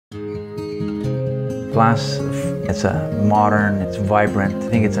Glass, it's modern, it's vibrant. I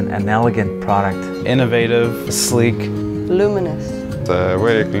think it's an elegant product. Innovative, sleek. Luminous. It's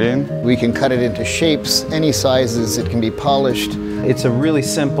very clean. We can cut it into shapes, any sizes, it can be polished. It's a really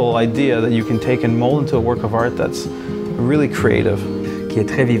simple idea that you can take and mold into a work of art that's really creative. Qui est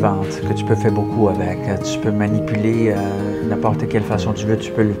très vivante, que tu peux faire beaucoup avec. Tu peux manipuler n'importe quelle façon tu veux,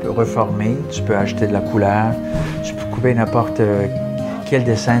 tu peux le reformer, tu peux ajouter de la couleur, tu peux couper n'importe quel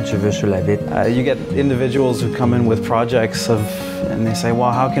dessin tu veux sur la vitre. You get individuals who come in with projects and they say,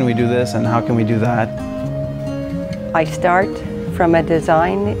 well, how can we do this and how can we do that? I start from a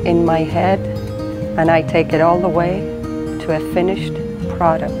design in my head and I take it all the way to a finished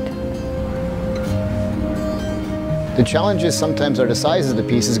product. The challenges sometimes are the size of the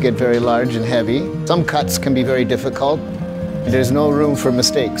pieces get very large and heavy. Some cuts can be very difficult. There's no room for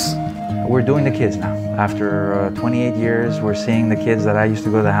mistakes. We're doing the kids now. After 28 years, we're seeing the kids that I used to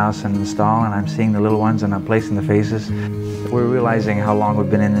go to the house and install, and I'm seeing the little ones and I'm placing the faces. We're realizing how long we've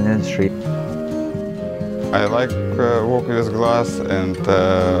been in the industry. I like working with glass, and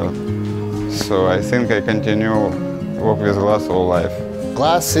so I think I continue work with glass all life.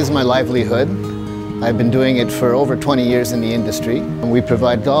 Glass is my livelihood. I've been doing it for over 20 years in the industry. And we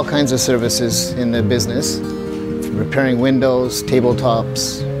provide all kinds of services in the business, repairing windows,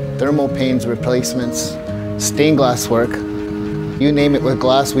 tabletops, thermal panes replacements, stained glass work. You name it with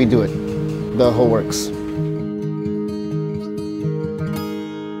glass, we do it. The whole works.